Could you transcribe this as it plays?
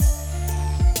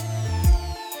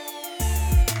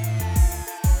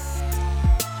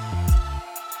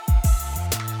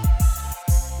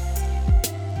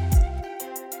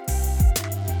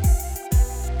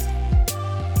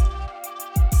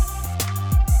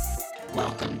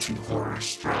Welcome to Horror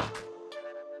Struck.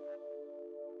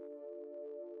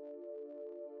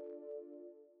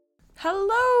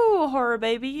 Hello, horror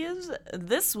babies!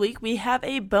 This week we have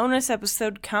a bonus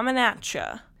episode coming at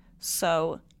ya.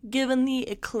 So, given the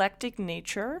eclectic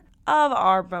nature of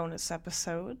our bonus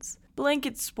episodes,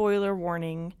 blanket spoiler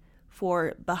warning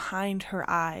for Behind Her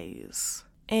Eyes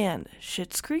and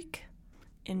Schitt's Creek.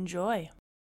 Enjoy.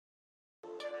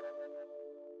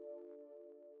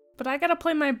 But I gotta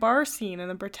play my bar scene and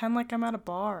then pretend like I'm at a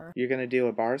bar. You're gonna do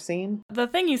a bar scene? The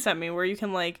thing you sent me where you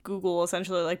can Google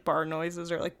essentially bar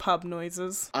noises or pub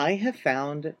noises. I have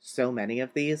found so many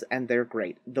of these and they're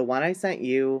great. The one I sent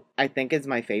you, I think is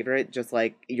my favorite, just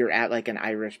you're at an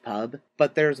Irish pub.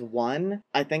 But there's one,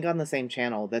 I think on the same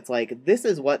channel, that's this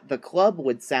is what the club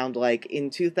would sound like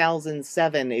in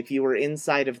 2007 if you were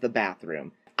inside of the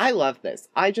bathroom. I love this.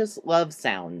 I just love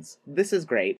sounds. This is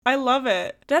great. I love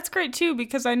it. That's great too,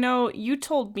 because I know you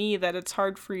told me that it's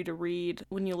hard for you to read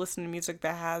when you listen to music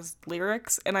that has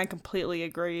lyrics, and I completely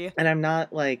agree. And I'm not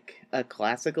a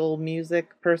classical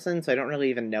music person, so I don't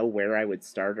really even know where I would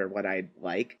start or what I'd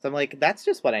like. So I'm that's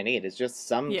just what I need. It's just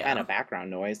some kind of background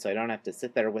noise, so I don't have to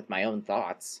sit there with my own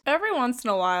thoughts. Every once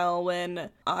in a while when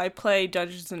I play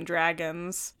Dungeons and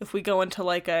Dragons, if we go into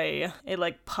a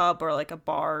pub or a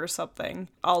bar or something,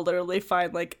 I'll literally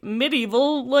find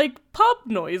medieval pub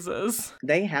noises.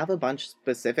 They have a bunch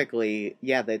specifically,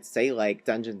 that say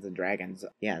Dungeons and Dragons.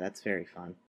 Yeah, that's very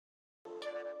fun.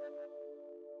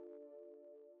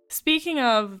 Speaking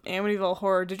of Amityville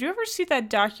Horror, did you ever see that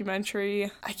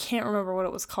documentary? I can't remember what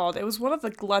it was called. It was one of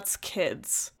the Glutz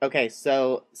kids. Okay,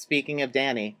 so speaking of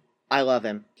Danny, I love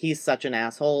him. He's such an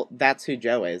asshole. That's who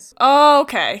Joe is. Oh,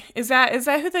 okay. Is that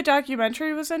who the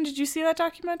documentary was in? Did you see that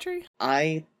documentary?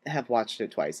 I have watched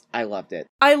it twice. I loved it.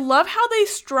 I love how they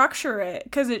structure it,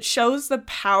 because it shows the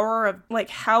power of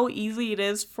how easy it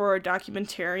is for a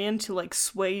documentarian to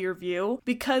sway your view,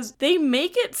 because they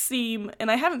make it seem, and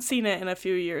I haven't seen it in a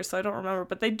few years so I don't remember,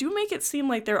 but they do make it seem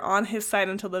like they're on his side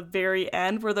until the very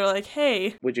end, where they're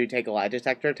hey, would you take a lie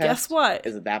detector test? Guess what?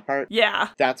 Is it that part? Yeah.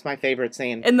 That's my favorite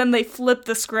scene. And then they flip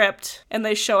the script and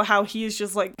they show how he's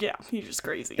just he's just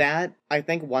crazy. That, I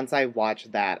think once I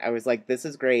watched that, I was this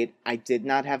is great. I did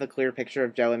not have a clear picture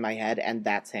of Joe in my head, and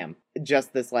that's him.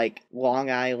 Just this Long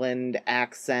Island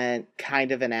accent,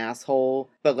 kind of an asshole,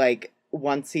 but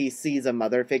once he sees a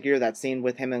mother figure, that scene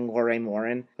with him and Lorraine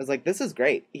Warren, I was this is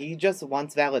great. He just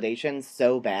wants validation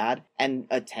so bad and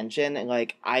attention, and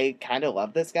I kind of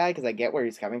love this guy because I get where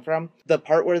he's coming from. The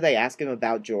part where they ask him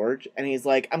about George, and he's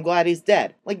I'm glad he's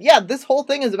dead. Yeah, this whole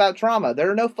thing is about trauma. There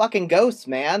are no fucking ghosts,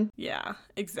 man. Yeah,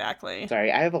 exactly.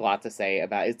 Sorry, I have a lot to say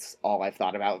about it's all I've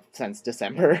thought about since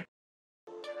December.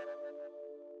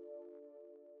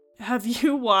 Have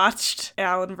you watched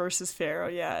Alan vs. Pharaoh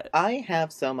yet? I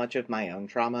have so much of my own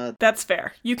trauma. That's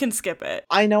fair. You can skip it.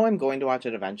 I know I'm going to watch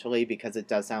it eventually because it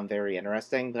does sound very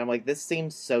interesting, but I'm this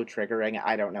seems so triggering.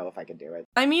 I don't know if I can do it.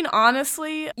 I mean,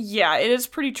 honestly, yeah, it is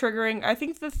pretty triggering. I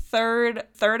think the third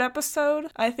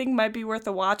episode, I think might be worth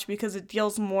a watch because it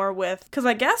deals more with, because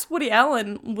I guess Woody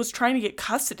Allen was trying to get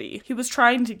custody. He was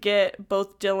trying to get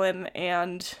both Dylan,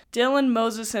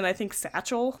 Moses, and I think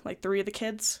Satchel, 3 of the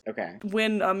kids. Okay.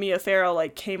 When Mia Farrow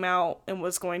came out and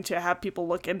was going to have people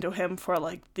look into him for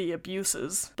the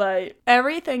abuses. But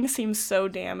everything seems so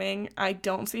damning. I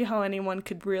don't see how anyone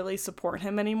could really support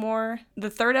him anymore. The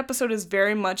third episode is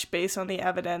very much based on the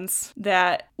evidence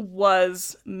that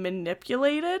was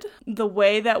manipulated. The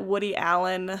way that Woody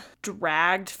Allen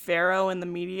dragged Farrow in the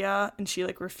media, and she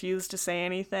refused to say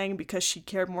anything because she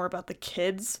cared more about the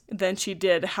kids than she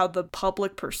did how the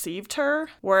public perceived her.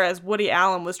 Whereas Woody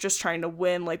Allen was just trying to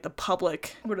win the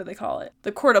public, what do they call it?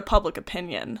 The court of public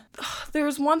opinion. There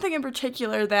was one thing in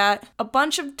particular that a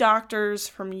bunch of doctors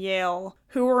from Yale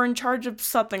who were in charge of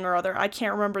something or other, I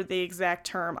can't remember the exact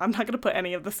term, I'm not going to put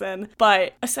any of this in,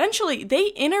 but essentially they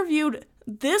interviewed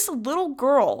this little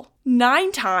girl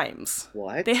 9 times.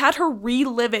 What? They had her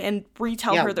relive it and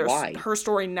retell why? her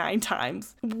story 9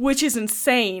 times, which is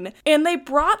insane. And they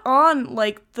brought on,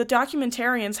 the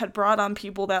documentarians had brought on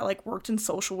people that, worked in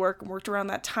social work and worked around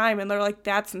that time, and they're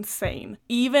that's insane.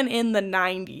 Even in the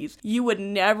 90s, you would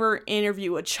never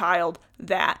interview a child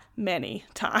that many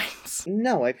times.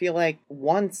 No, I feel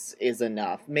once is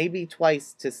enough. Maybe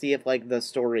twice to see if, the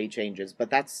story changes,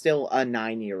 but that's still a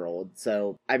 9-year-old,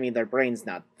 so, I mean, their brain's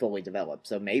not fully developed,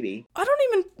 so maybe. I don't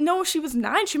even know if she was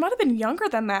 9. She might have been younger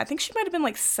than that. I think she might have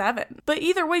been 7. But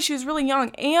either way, she was really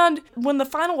young. And when the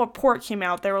final report came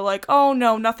out, they were oh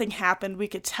no, nothing happened. We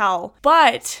could tell.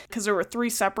 But, because there were 3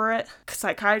 separate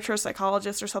psychiatrists,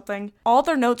 psychologists or something, all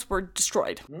their notes were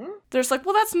destroyed. They're just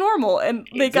well, that's normal. And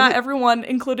they got everyone everyone,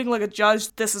 including like a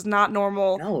judge, this is not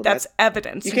normal. No, that's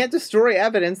evidence. You can't destroy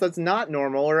evidence that's not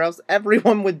normal, or else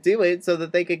everyone would do it so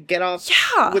that they could get off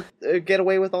get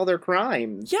away with all their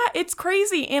crimes. Yeah, it's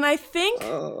crazy. And I think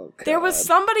there was God.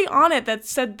 somebody on it that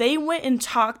said they went and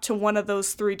talked to one of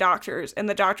those 3 doctors, and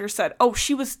the doctor said, oh,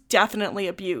 she was definitely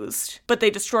abused, but they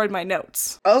destroyed my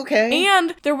notes. Okay.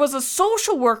 And there was a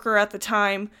social worker at the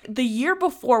time, the year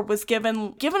before, was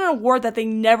given an award that they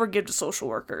never give to social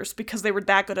workers because they were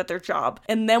that good at their job.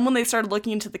 And then when they started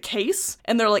looking into the case,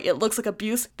 and they're like, it looks like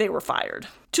abuse, they were fired.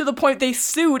 To the point they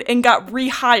sued and got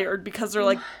rehired because they're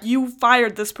like, you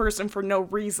fired this person for no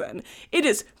reason. It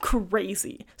is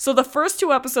crazy. So the first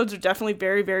 2 episodes are definitely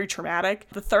very, very traumatic.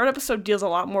 The 3rd episode deals a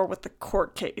lot more with the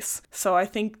court case. So I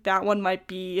think that one might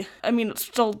be, I mean, it's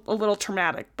still a little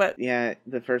traumatic, but... Yeah,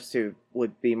 the first 2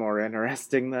 would be more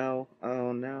interesting, though.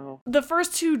 Oh, no. The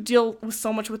first 2 deal with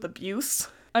so much with abuse.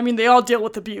 I mean, they all deal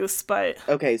with abuse, but...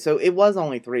 Okay, so it was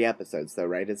only 3 episodes, though,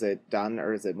 right? Is it done,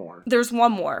 or is it more? There's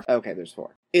 1 more. Okay, there's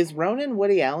 4. Is Ronan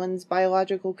Woody Allen's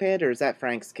biological kid, or is that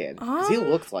Frank's kid? Because he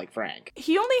looks like Frank.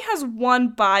 He only has 1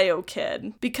 bio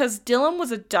kid, because Dylan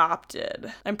was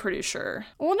adopted, I'm pretty sure.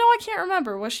 Well, no, I can't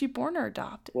remember. Was she born or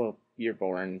adopted? Well, you're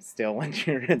born still when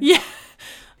you're... Yeah.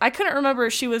 I couldn't remember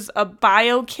if she was a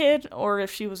bio kid or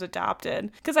if she was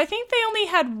adopted. Because I think they only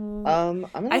had...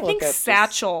 I think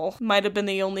Satchel might have been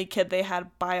the only kid they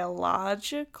had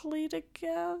biologically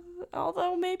together.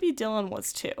 Although maybe Dylan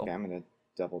was too. Okay, I'm going to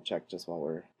double check just while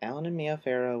we're... Alan and Mia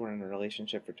Farrow were in a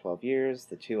relationship for 12 years.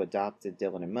 The 2 adopted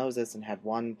Dylan and Moses and had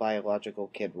 1 biological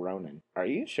kid, Ronan. Are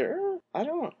you sure? I'm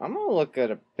going to look at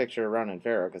a picture of Ronan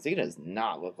Farrow because he does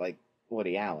not look like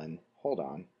Woody Allen. Hold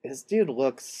on. This dude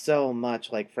looks so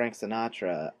much like Frank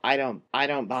Sinatra. I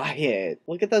don't buy it.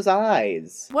 Look at those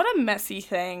eyes. What a messy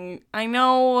thing. I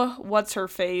know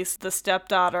what's-her-face, the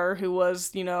stepdaughter who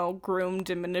was,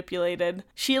 groomed and manipulated.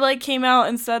 She, came out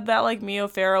and said that, Mia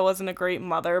Farrow wasn't a great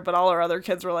mother, but all her other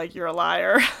kids were like, you're a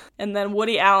liar. And then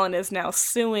Woody Allen is now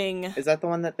suing. Is that the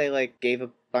one that they, gave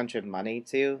a bunch of money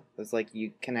to? It was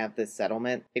you can have this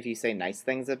settlement if you say nice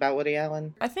things about Woody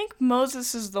Allen? I think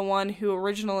Moses is the one who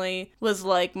originally was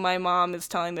like, my mom is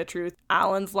telling the truth,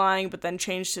 Alan's lying, but then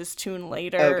changed his tune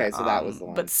later. Okay, so that was the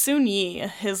one. But Soon Yi,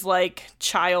 his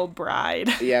child bride.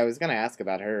 Yeah, I was gonna ask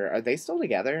about her. Are they still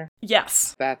together?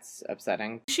 Yes. That's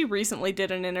upsetting. She recently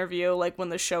did an interview, when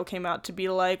the show came out, to be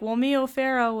like, well, Mia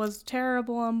Farrow was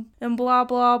terrible and blah,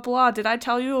 blah, blah. Did I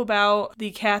tell you about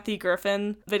the Kathy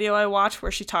Griffin video I watched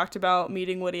where she talked about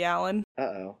meeting Woody Allen?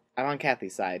 Uh-oh. I'm on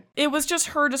Kathy's side. It was just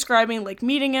her describing,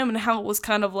 meeting him and how it was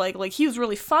kind of like he was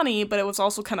really funny, but it was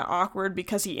also kind of awkward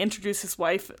because he introduced his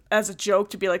wife as a joke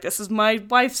to be like, this is my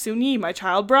wife, Soon Yi, my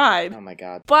child bride. Oh my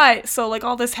god. But, so,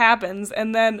 all this happens,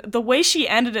 and then the way she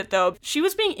ended it, though, she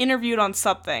was being interviewed on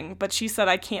something, but she said,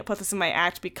 I can't put this in my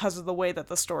act because of the way that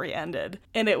the story ended.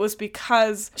 And it was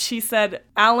because she said,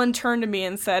 Alan turned to me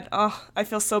and said, oh, I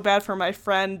feel so bad for my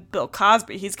friend Bill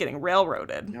Cosby. He's getting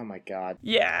railroaded. Oh my god.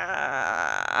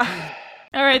 Yeah.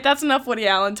 All right, that's enough Woody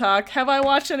Allen talk. Have I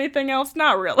watched anything else?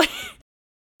 Not really.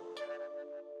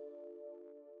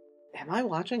 Am I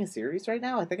watching a series right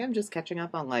now? I think I'm just catching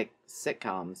up on,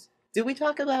 sitcoms. Did we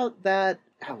talk about that?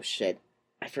 Oh, shit.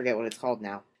 I forget what it's called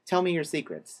now. Tell Me Your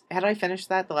Secrets. Had I finished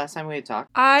that the last time we had talked?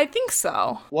 I think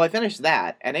so. Well, I finished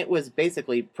that, and it was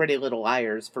basically Pretty Little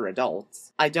Liars for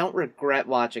adults. I don't regret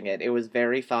watching it. It was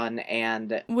very fun,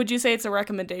 and... Would you say it's a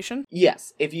recommendation?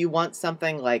 Yes. If you want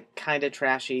something, kind of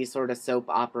trashy, sort of soap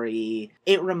opera-y,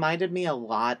 it reminded me a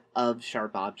lot of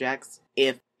Sharp Objects.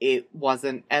 If it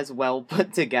wasn't as well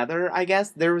put together, I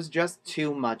guess. There was just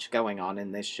too much going on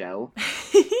in this show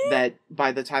that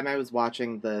by the time I was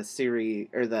watching the series,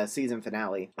 or the season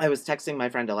finale, I was texting my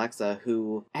friend Alexa,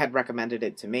 who had recommended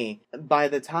it to me. By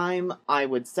the time I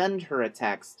would send her a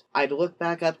text, I'd look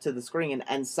back up to the screen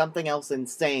and something else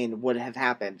insane would have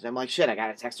happened. I'm like, shit, I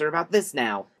gotta text her about this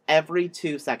now. Every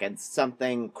 2 seconds,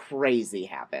 something crazy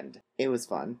happened. It was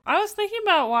fun. I was thinking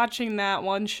about watching that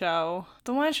one show.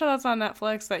 The one show that's on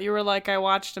Netflix that you were like, I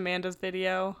watched Amanda's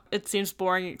video. It seems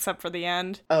boring except for the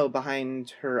end. Oh,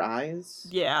 Behind Her Eyes?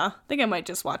 Yeah. I think I might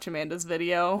just watch Amanda's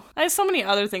video. I have so many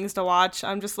other things to watch.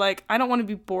 I'm just like, I don't want to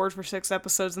be bored for 6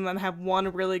 episodes and then have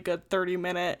one really good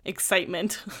 30-minute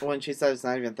excitement. When she says it's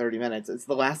not even 30 minutes, it's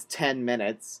the last 10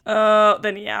 minutes.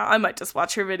 Then yeah, I might just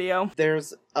watch her video.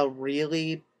 There's a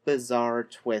really bizarre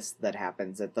twist that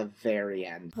happens at the very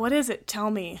end. What is it?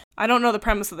 Tell me. I don't know the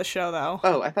premise of the show, though.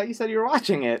 Oh, I thought you said you were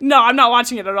watching it. No, I'm not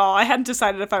watching it at all. I hadn't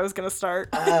decided if I was going to start.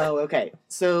 Oh, okay.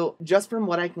 So, just from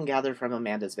what I can gather from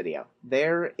Amanda's video,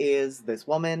 there is this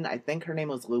woman, I think her name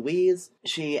was Louise.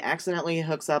 She accidentally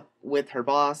hooks up with her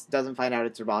boss, doesn't find out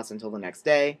it's her boss until the next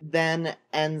day, then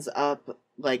ends up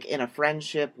like in a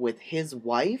friendship with his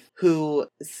wife, who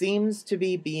seems to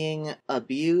be being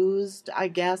abused, I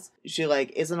guess. She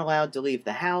like isn't allowed to leave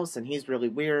the house, and he's really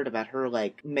weird about her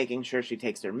like making sure she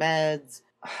takes her meds.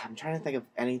 I'm trying to think of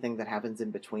anything that happens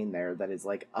in between there that is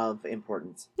like of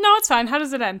importance. No, it's fine. How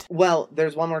does it end? Well,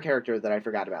 there's one more character that I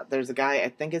forgot about. There's a guy, I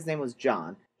think his name was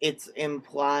John. It's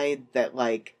implied that,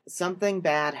 like, something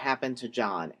bad happened to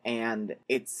John, and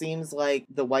it seems like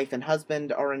the wife and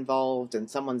husband are involved, and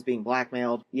someone's being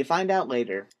blackmailed. You find out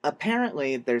later.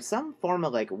 Apparently, there's some form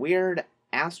of, like, weird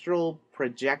astral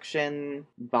projection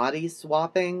body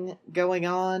swapping going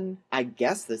on. I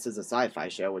guess this is a sci-fi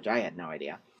show, which I had no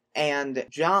idea. And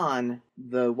John,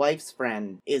 the wife's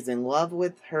friend, is in love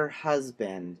with her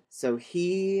husband, so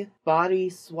he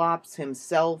body swaps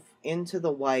himself into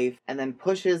the wife and then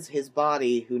pushes his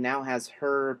body, who now has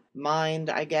her mind,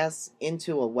 I guess,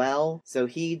 into a well. So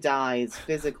he dies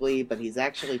physically, but he's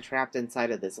actually trapped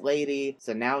inside of this lady.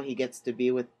 So now he gets to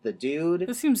be with the dude.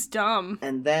 This seems dumb.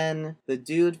 And then the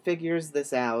dude figures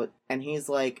this out, and he's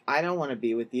like, I don't want to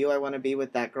be with you. I want to be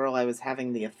with that girl I was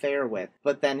having the affair with.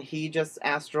 But then he just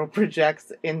astral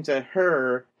projects into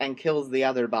her and kills the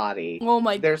other body. Oh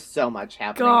my There's so much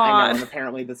happening. God. I know, and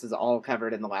apparently this is all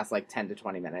covered in the last, like, 10 to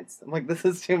 20 minutes. I'm like, this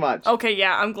is too much. Okay,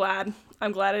 yeah, I'm glad.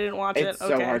 I'm glad I didn't watch it. It's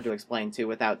Okay. so hard to explain, too,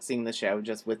 without seeing the show,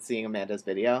 just with seeing Amanda's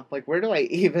video. Like, where do I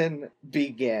even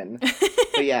begin?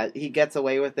 But yeah, he gets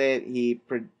away with it. He,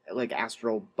 like,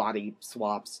 astral body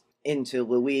swaps into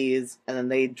Louise, and then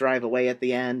they drive away at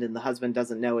the end, and the husband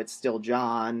doesn't know it's still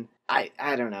John. I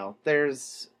don't know.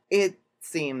 It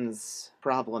seems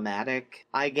problematic,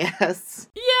 I guess.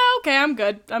 Yeah, okay, I'm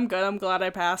good. I'm glad I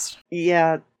passed.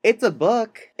 Yeah, it's a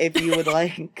book, if you would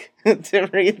like to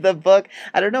read the book.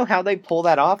 I don't know how they pull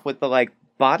that off with the, like,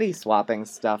 body swapping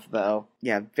stuff, though.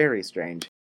 Yeah, very strange.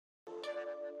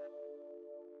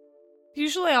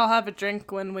 Usually I'll have a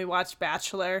drink when we watch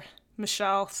Bachelor.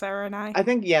 Michelle, Sarah, and I. I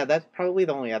think, yeah, that's probably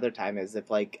the only other time is if,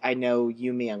 like, I know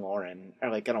you, me, and Lauren are,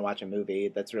 like, gonna watch a movie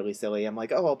that's really silly. I'm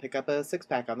like, oh, I'll pick up a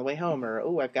six-pack on the way home, or,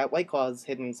 oh, I've got White Claws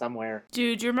hidden somewhere.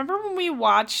 Dude, do you remember when we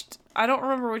watched, I don't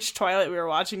remember which Twilight we were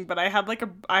watching, but I had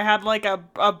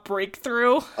a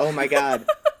breakthrough. Oh my god.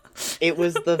 It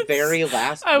was the very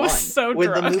last one. I was so When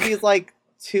drunk. the movie's, like,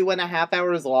 2.5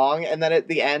 hours long, and then at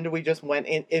the end we just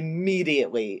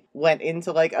immediately went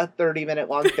into like a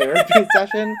 30-minute long therapy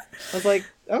session. I was like,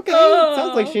 okay,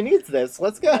 sounds like she needs this.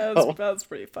 Let's go. That's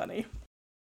pretty funny.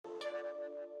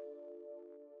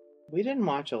 We didn't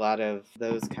watch a lot of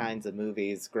those kinds of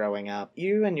movies growing up.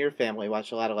 You and your family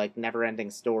watched a lot of like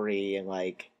Neverending Story and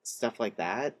like stuff like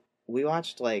that. We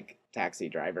watched like Taxi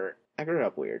Driver. I grew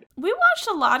up weird. We watched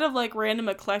a lot of, like, random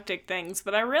eclectic things,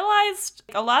 but I realized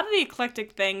a lot of the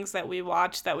eclectic things that we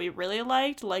watched that we really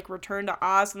liked, like Return to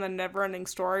Oz and The Neverending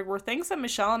Story, were things that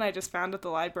Michelle and I just found at the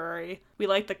library. We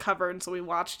liked the cover, and so we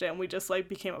watched it, and we just, like,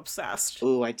 became obsessed.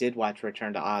 Ooh, I did watch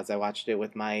Return to Oz. I watched it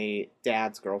with my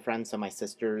dad's girlfriend, so my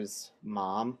sister's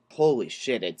mom. Holy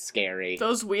shit, it's scary.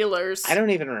 Those Wheelers. I don't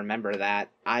even remember that.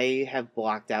 I have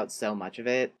blocked out so much of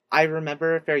it. I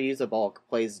remember Fairuza Balk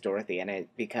plays Dorothy in it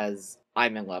because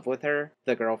I'm in love with her.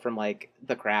 The girl from, like,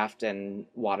 The Craft and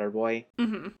Waterboy.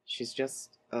 Mm-hmm. She's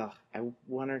just, ugh, I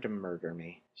want her to murder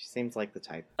me. She seems like the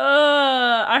type.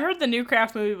 I heard the new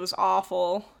Craft movie was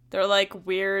awful. They're like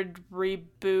weird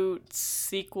reboot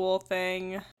sequel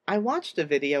thing. I watched a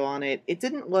video on it. It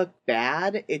didn't look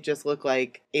bad. It just looked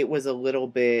like it was a little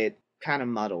bit kind of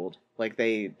muddled. Like,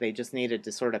 they just needed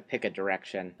to sort of pick a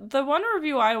direction. The one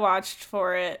review I watched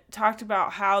for it talked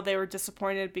about how they were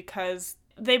disappointed because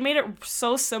they made it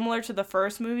so similar to the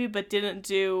first movie, but didn't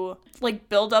do, like,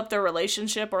 build up their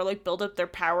relationship or, like, build up their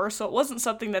power, so it wasn't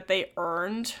something that they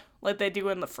earned like they do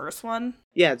in the first one.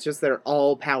 Yeah, it's just they're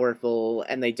all powerful,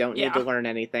 and they don't need to Yeah. learn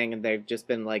anything, and they've just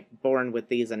been, like, born with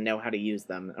these and know how to use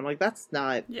them. I'm like, that's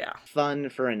not Yeah. fun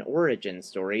for an origin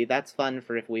story. That's fun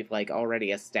for if we've, like,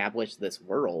 already established this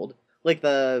world. Like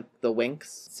the Winx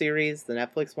series, the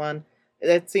Netflix one.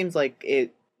 It seems like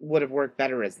it would have worked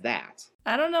better as that.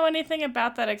 I don't know anything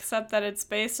about that except that it's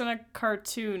based on a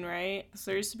cartoon, right?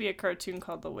 So there used to be a cartoon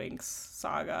called The Winx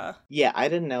Saga. Yeah, I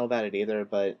didn't know about it either,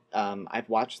 but I've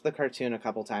watched the cartoon a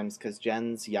couple times because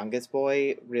Jen's youngest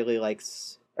boy really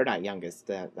likes, or not youngest,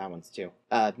 that one's too.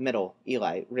 Middle,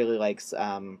 Eli, really likes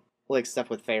like stuff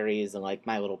with fairies and like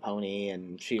My Little Pony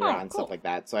and She-Ra Oh, and cool. stuff like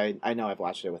that. So I know I've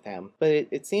watched it with him. But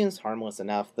it seems harmless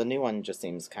enough. The new one just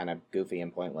seems kind of goofy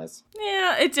and pointless.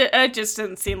 Yeah, it just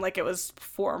didn't seem like it was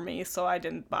for me, so I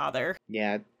didn't bother.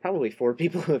 Yeah, probably for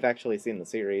people who have actually seen the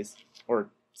series. Or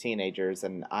teenagers,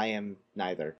 and I am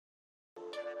neither.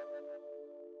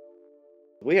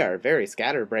 We are very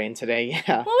scatterbrained today,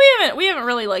 yeah. Well, we haven't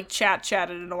really like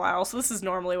chatted in a while, so this is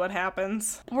normally what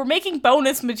happens. We're making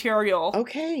bonus material.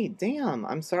 Okay, damn.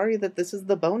 I'm sorry that this is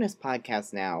the bonus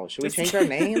podcast now. Should we change our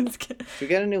name? Should we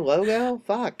get a new logo?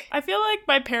 Fuck. I feel like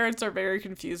my parents are very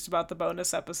confused about the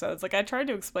bonus episodes. Like, I tried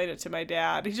to explain it to my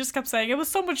dad. He just kept saying it was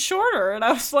so much shorter, and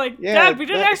I was like, Yeah, Dad, we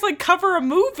didn't but- actually cover a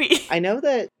movie. I know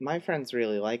that my friends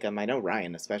really like them. I know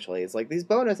Ryan especially is like, these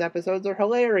bonus episodes are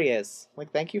hilarious.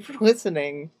 Like, thank you for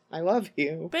listening. I love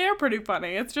you. They are pretty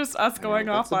funny. It's just us going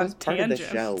That's off the on best part of the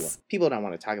tangents. show. People don't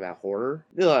want to talk about horror.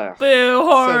 Ugh. Boo,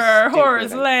 horror. So Horror's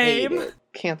stupid. I hate lame. it.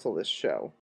 Cancel this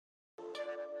show.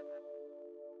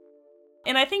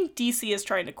 And I think DC is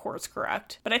trying to course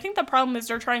correct. But I think the problem is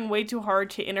they're trying way too hard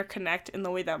to interconnect in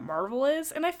the way that Marvel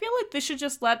is. And I feel like they should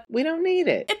just let... We don't need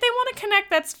it. If they want to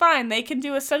connect, that's fine. They can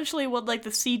do essentially what like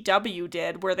the CW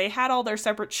did, where they had all their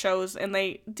separate shows and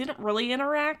they didn't really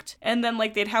interact. And then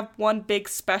like they'd have one big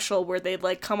special where they'd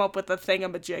like come up with a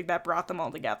thingamajig that brought them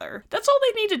all together. That's all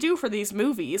they need to do for these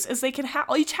movies, is they can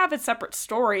each have a separate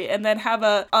story and then have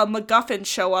a MacGuffin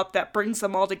show up that brings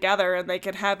them all together and they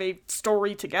can have a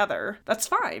story together. That's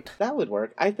fine. That would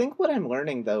work. I think what I'm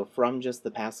learning, though, from just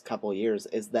the past couple years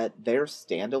is that their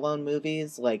standalone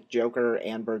movies, like Joker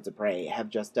and Birds of Prey, have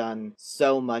just done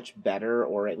so much better,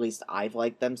 or at least I've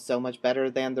liked them so much better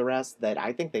than the rest, that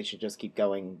I think they should just keep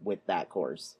going with that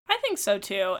course. I think so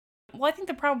too. Well, I think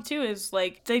the problem too is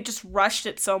like they just rushed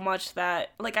it so much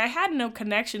that like I had no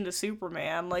connection to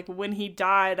Superman. Like when he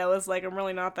died, I was like, I'm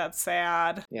really not that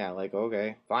sad. Yeah, like,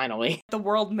 okay, finally. The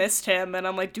world missed him, and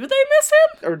I'm like, do they miss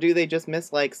him? Or do they just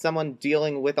miss, like, someone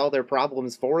dealing with all their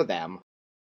problems for them?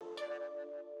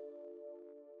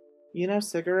 You know,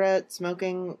 cigarette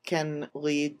smoking can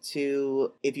lead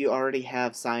to, if you already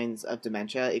have signs of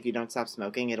dementia, if you don't stop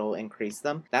smoking, it'll increase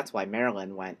them. That's why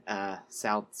Marilyn went,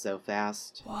 south so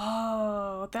fast.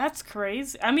 Whoa, that's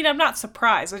crazy. I mean, I'm not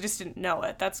surprised. I just didn't know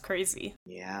it. That's crazy.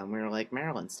 Yeah, and we were like,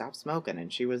 Marilyn, stop smoking.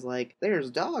 And she was like,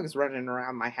 there's dogs running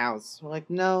around my house. We're like,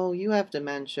 no, you have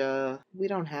dementia. We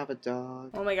don't have a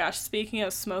dog. Oh my gosh, speaking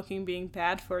of smoking being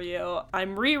bad for you,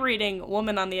 I'm rereading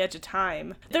Woman on the Edge of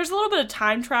Time. There's a little bit of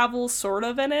time travel sort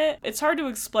of in it. It's hard to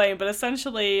explain, but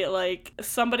essentially, like,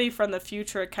 somebody from the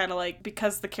future kind of like,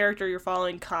 because the character you're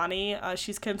following, Connie,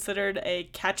 she's considered a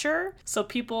catcher. So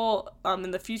people in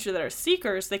the future that are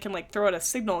seekers, they can like throw out a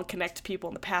signal and connect to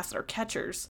people in the past that are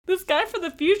catchers. This guy from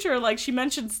the future, like, she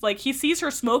mentions, like, he sees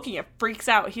her smoking and freaks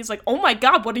out. He's like, oh my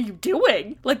god, what are you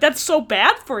doing? Like, that's so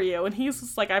bad for you. And he's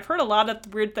just like, I've heard a lot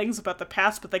of weird things about the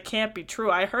past, but they can't be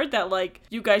true. I heard that, like,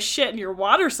 you guys shit in your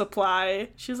water supply.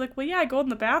 She's like, well, yeah, I go in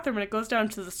the bathroom and it goes down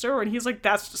to the sewer. And he's like,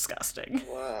 that's disgusting.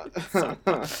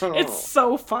 It's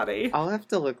so funny. I'll have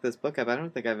to look this book up. I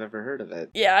don't think I've ever heard of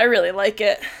it. Yeah, I really like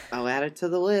it. I'll add it to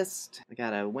the list. I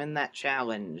gotta win that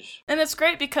challenge. And it's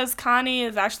great because Connie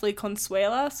is actually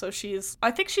Consuela, so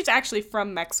I think she's actually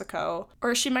from Mexico.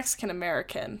 Or is she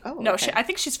Mexican-American? Oh, No, okay. I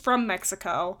think she's from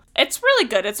Mexico. It's really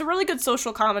good. It's a really good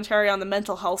social commentary on the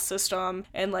mental health system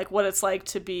and, like, what it's like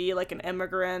to be, like, an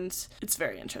immigrant. It's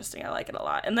very interesting. I like it a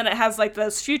lot. And then it has, like,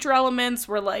 those future elements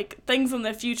where, like, things in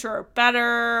the future are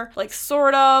better, like,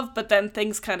 sort of, but then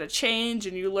things kind of change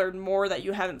and you learn more that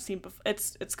you haven't seen before.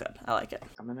 It's good. I like it.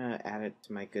 I'm gonna add it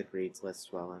to my Goodreads list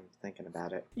while I'm thinking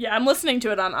about it. Yeah, I'm listening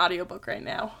to it on audiobook right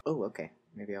now. Oh, okay.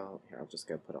 Maybe I'll just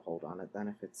go put a hold on it then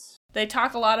if it's... They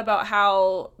talk a lot about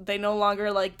how they no longer,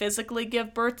 like, physically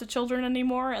give birth to children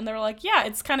anymore, and they're like, yeah,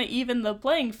 it's kind of even the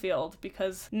playing field,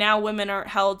 because now women aren't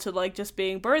held to, like, just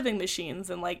being birthing machines,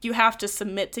 and, like, you have to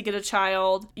submit to get a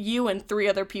child, you and 3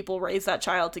 other people raise that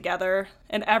child together,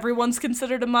 and everyone's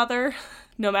considered a mother,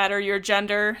 no matter your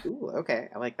gender. Ooh, okay.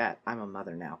 I like that. I'm a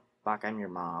mother now. Fuck, I'm your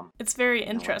mom. It's very No,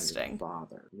 I'm your interesting.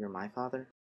 father. You're my father?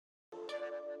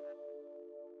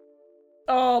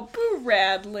 Oh, Boo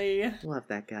Radley. Love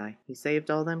that guy. He saved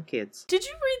all them kids. Did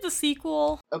you read the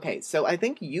sequel? Okay, so I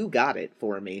think you got it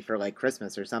for me for, like,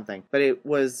 Christmas or something. But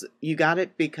you got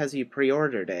it because you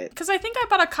pre-ordered it. Because I think I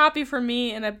bought a copy for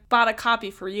me, and I bought a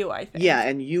copy for you, I think. Yeah,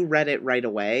 and you read it right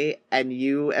away, and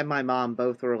you and my mom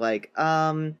both were like,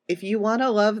 if you want to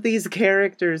love these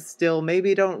characters still,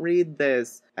 maybe don't read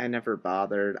this. I never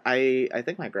bothered. I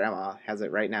think my grandma has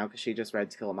it right now because she just read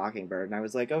To Kill a Mockingbird, and I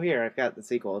was like, oh, here, I've got the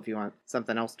sequel if you want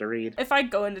something else to read. If I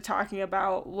go into talking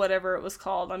about whatever it was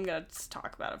called, I'm gonna just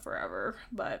talk about it forever,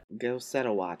 but... Go Set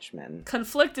a Watchman.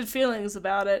 Conflicted feelings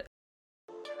about it.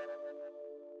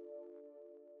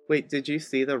 Wait, did you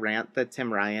see the rant that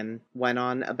Tim Ryan went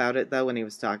on about it, though, when he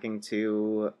was talking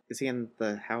to... Is he in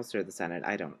the House or the Senate?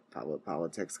 I don't follow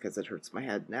politics because it hurts my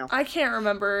head now. I can't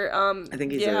remember. I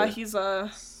think he's he's a...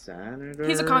 Senator?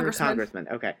 He's a congressman.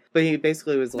 Okay. But he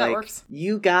basically was That like, works.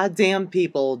 you goddamn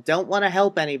people don't want to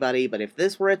help anybody, but if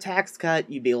this were a tax cut,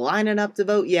 you'd be lining up to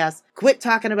vote yes. Quit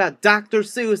talking about Dr.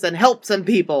 Seuss and help some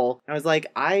people. I was like,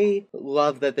 I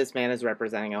love that this man is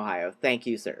representing Ohio. Thank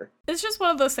you, sir. It's just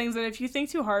one of those things that if you think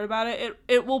too hard about it,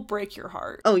 it will break your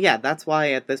heart. Oh yeah, that's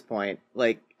why at this point,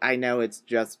 like, I know it's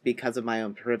just because of my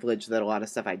own privilege that a lot of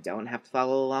stuff I don't have to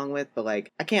follow along with, but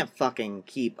like, I can't fucking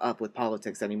keep up with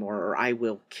politics anymore or I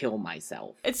will kill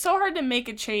myself. It's so hard to make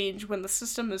a change when the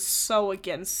system is so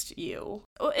against you.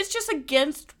 It's just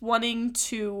against wanting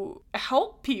to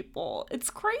help people.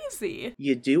 It's crazy.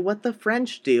 You do what the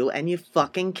French do and you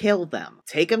fucking kill them.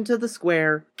 Take them to the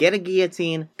square, get a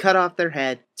guillotine, cut off their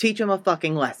head, teach them a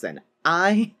fucking lesson.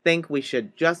 I think we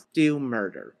should just do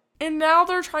murder. And now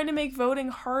they're trying to make voting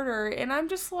harder, and I'm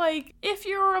just like, if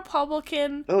you're a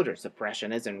Republican... Voter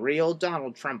suppression isn't real.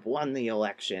 Donald Trump won the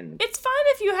election. It's fine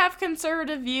if you have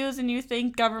conservative views and you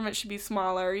think government should be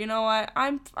smaller. You know what?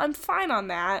 I'm fine on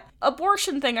that.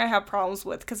 Abortion thing I have problems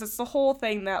with, because it's the whole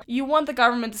thing that you want the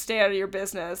government to stay out of your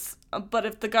business, but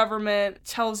if the government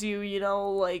tells you, you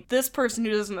know, like, this person who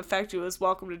doesn't affect you is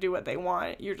welcome to do what they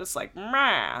want, you're just like,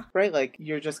 meh. Right, like,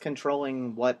 you're just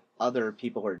controlling what other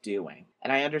people are doing.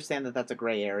 And I understand that that's a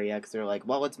gray area, because they're like,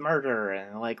 well, it's murder,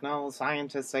 and like, no,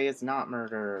 scientists say it's not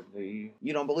murder.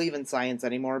 You don't believe in science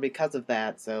anymore because of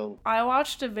that, so... I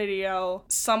watched a video,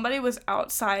 somebody was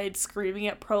outside screaming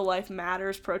at Pro-Life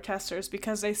Matters protesters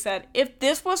because they said, if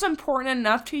this was important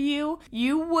enough to you,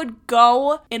 you would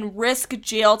go and risk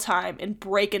jail time and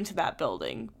break into that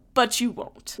building. But you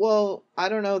won't. Well, I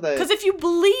don't know that... Because if you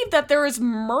believe that there is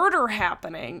murder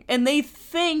happening, and they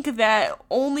think that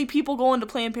only people going to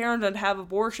Planned Parenthood have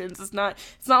abortions, it's not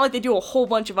like they do a whole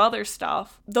bunch of other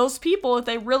stuff. Those people, if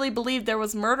they really believed there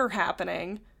was murder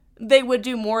happening, they would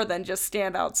do more than just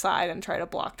stand outside and try to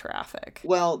block traffic.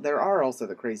 Well, there are also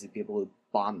the crazy people who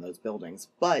bomb those buildings,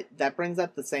 but that brings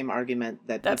up the same argument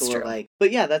that That's people true. are like,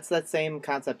 but yeah, that's that same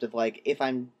concept of like, if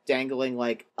I'm dangling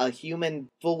like a human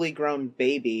fully grown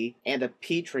baby and a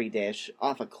petri dish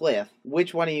off a cliff,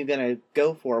 which one are you gonna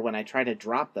go for when I try to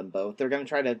drop them both? They're gonna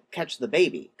try to catch the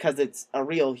baby because it's a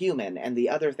real human and the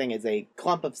other thing is a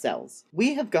clump of cells.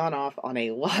 We have gone off on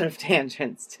a lot of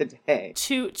tangents today.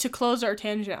 To close our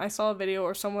tangent, I saw a video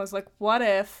where someone was like, what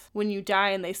if when you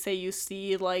die and they say you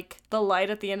see like the light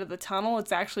at the end of the tunnel,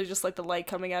 it's actually just like the light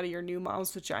coming out of your new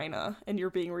mom's vagina and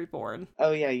you're being reborn.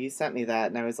 Oh yeah, you sent me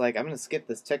that and I was like, I'm gonna skip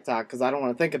this TikTok because I don't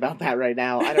want to think about that right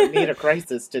now. I don't need a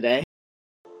crisis today.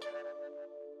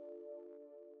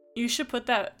 You should put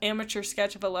that amateur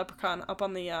sketch of a leprechaun up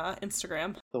on the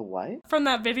Instagram. The what? From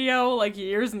that video, like,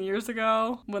 years and years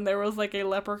ago, when there was, like, a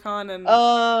leprechaun and...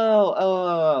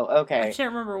 Oh, okay. I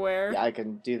can't remember where. Yeah, I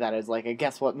can do that as, like, a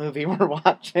guess what movie we're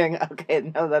watching. Okay,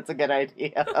 no, that's a good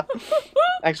idea.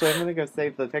 Actually, I'm gonna go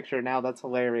save the picture now. That's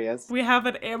hilarious. We have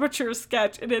an amateur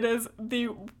sketch, and it is the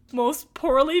most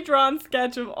poorly drawn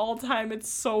sketch of all time. It's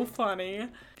so funny. Have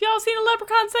y'all seen a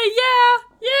leprechaun say, yeah,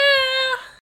 yeah?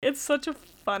 It's such a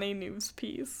funny news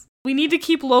piece. We need to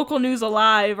keep local news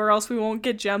alive or else we won't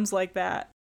get gems like that.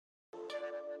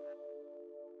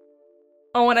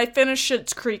 Oh, and I finished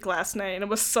Schitt's Creek last night and it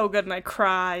was so good and I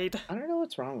cried. I don't know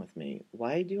what's wrong with me.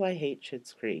 Why do I hate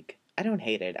Schitt's Creek? I don't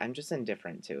hate it. I'm just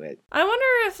indifferent to it. I wonder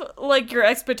if, like, your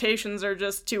expectations are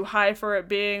just too high for it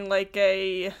being, like,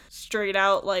 a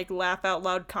straight-out, like,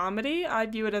 laugh-out-loud comedy. I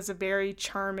view it as a very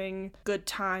charming, good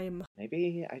time.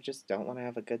 Maybe I just don't want to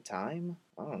have a good time?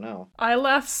 I don't know. I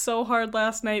laughed so hard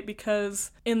last night because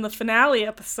in the finale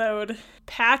episode,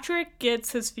 Patrick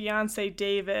gets his fiancé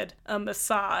David a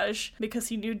massage because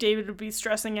he knew David would be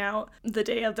stressing out the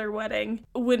day of their wedding.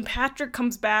 When Patrick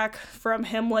comes back from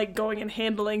him, like, going and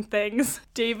handling things,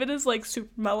 David is, like, super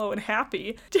mellow and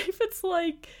happy. David's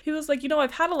like, he was like, you know,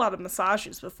 I've had a lot of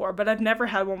massages before, but I've never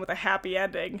had one with a happy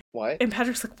ending. What? And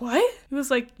Patrick's like, what? He was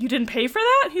like, you didn't pay for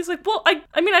that? He's like, well,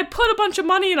 I mean, I put a bunch of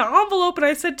money in an envelope and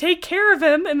I said, take care of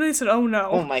him. And then they said, oh no.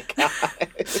 Oh my god.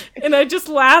 And I just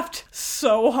laughed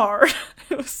so hard.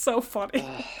 It was so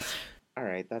funny. All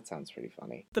right, that sounds pretty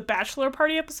funny. The bachelor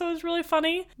party episode is really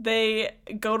funny. They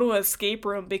go to an escape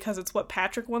room because it's what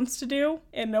Patrick wants to do,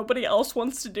 and nobody else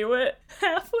wants to do it.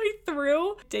 Halfway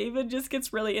through, David just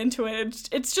gets really into it.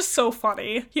 It's just so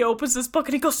funny. He opens this book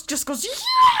and he just goes,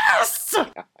 yes!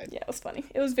 Yeah, it was funny.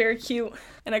 It was very cute,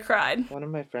 and I cried. One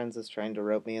of my friends is trying to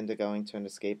rope me into going to an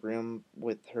escape room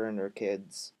with her and her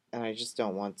kids, and I just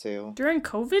don't want to. During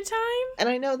COVID time? And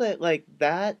I know that, like,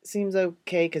 that seems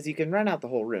okay, because you can rent out the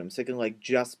whole room, so it can, like,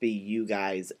 just be you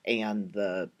guys and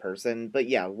the person. But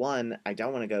yeah, one, I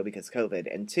don't want to go because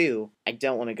COVID, and two, I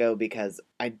don't want to go because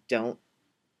I don't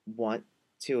want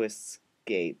to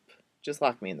escape. Just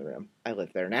lock me in the room. I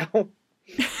live there now.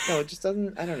 No, it just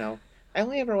doesn't, I don't know. I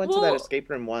only ever went to that escape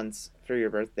room once for your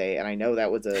birthday, and I know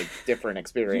that was a different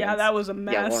experience. Yeah, that was a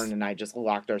mess. Yeah, Lauren and I just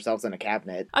locked ourselves in a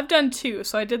cabinet. I've done two.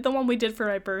 So I did the one we did for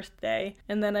my birthday,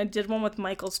 and then I did one with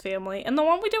Michael's family. And the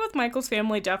one we did with Michael's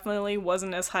family definitely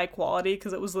wasn't as high quality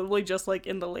because it was literally just like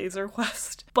in the Laser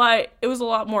Quest. But it was a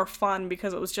lot more fun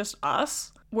because it was just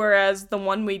us. Whereas the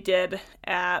one we did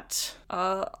at,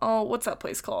 what's that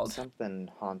place called? Something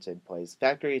haunted place.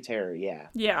 Factory of Terror, yeah.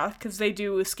 Yeah, because they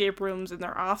do escape rooms in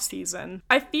their off season.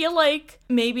 I feel like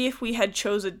maybe if we had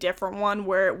chose a different one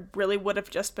where it really would have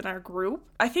just been our group.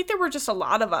 I think there were just a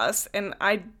lot of us, and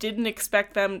I didn't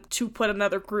expect them to put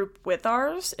another group with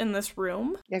ours in this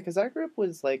room. Yeah, because our group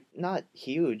was, like, not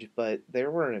huge, but there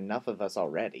were enough of us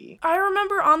already. I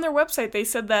remember on their website they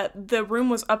said that the room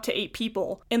was up to 8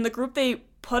 people, and the group they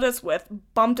put us with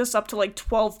bumped us up to like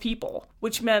 12 people,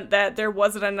 which meant that there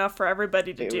wasn't enough for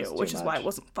everybody to do, which is why it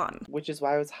wasn't fun. Which is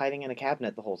why I was hiding in a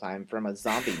cabinet the whole time from a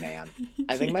zombie man.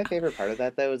 I think my favorite part of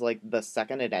that, though, is like the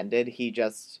second it ended, he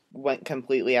just went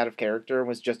completely out of character and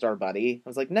was just our buddy. I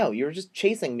was like, no, you were just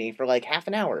chasing me for like half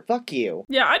an hour. Fuck you.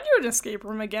 Yeah, I'd do an escape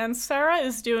room again. Sarah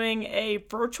is doing a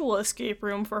virtual escape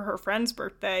room for her friend's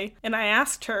birthday, and I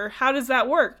asked her, how does that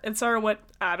work? And Sarah went,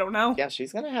 I don't know. Yeah,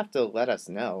 she's gonna have to let us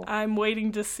know. I'm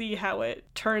waiting to see how it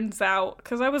turns out,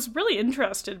 because I was really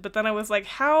interested, but then I was like,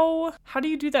 how do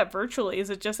you do that virtually? Is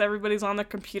it just everybody's on their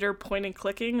computer pointing,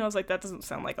 clicking? I was like, that doesn't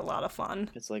sound like a lot of fun.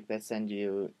 It's like they send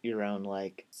you your own,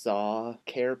 like, Saw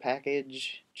care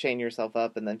package, chain yourself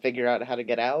up, and then figure out how to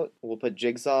get out. We'll put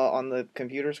Jigsaw on the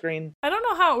computer screen. I don't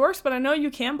know how it works, but I know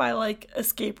you can buy, like,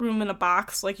 escape room in a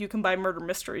box, like you can buy murder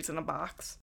mysteries in a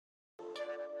box.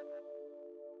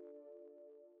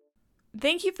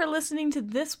 Thank you for listening to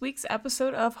this week's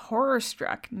episode of Horror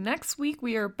Struck. Next week,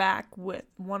 we are back with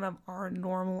one of our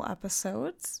normal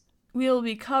episodes. We'll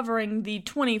be covering the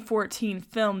 2014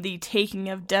 film The Taking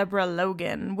of Deborah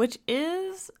Logan, which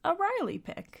is a Riley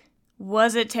pick.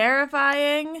 Was it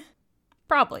terrifying?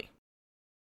 Probably.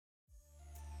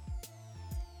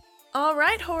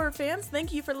 Alright, horror fans,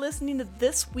 thank you for listening to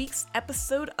this week's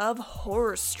episode of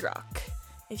Horror Struck.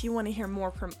 If you want to hear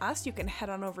more from us, you can head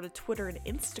on over to Twitter and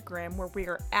Instagram where we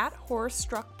are at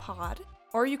HorrorStruckPod,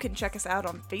 or you can check us out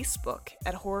on Facebook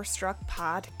at HorrorStruck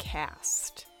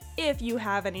Podcast. If you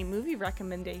have any movie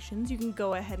recommendations, you can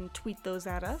go ahead and tweet those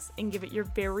at us and give it your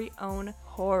very own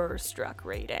Horror Struck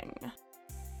rating.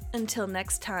 Until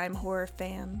next time, horror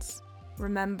fans,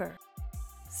 remember,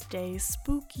 stay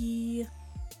spooky.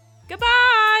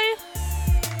 Goodbye!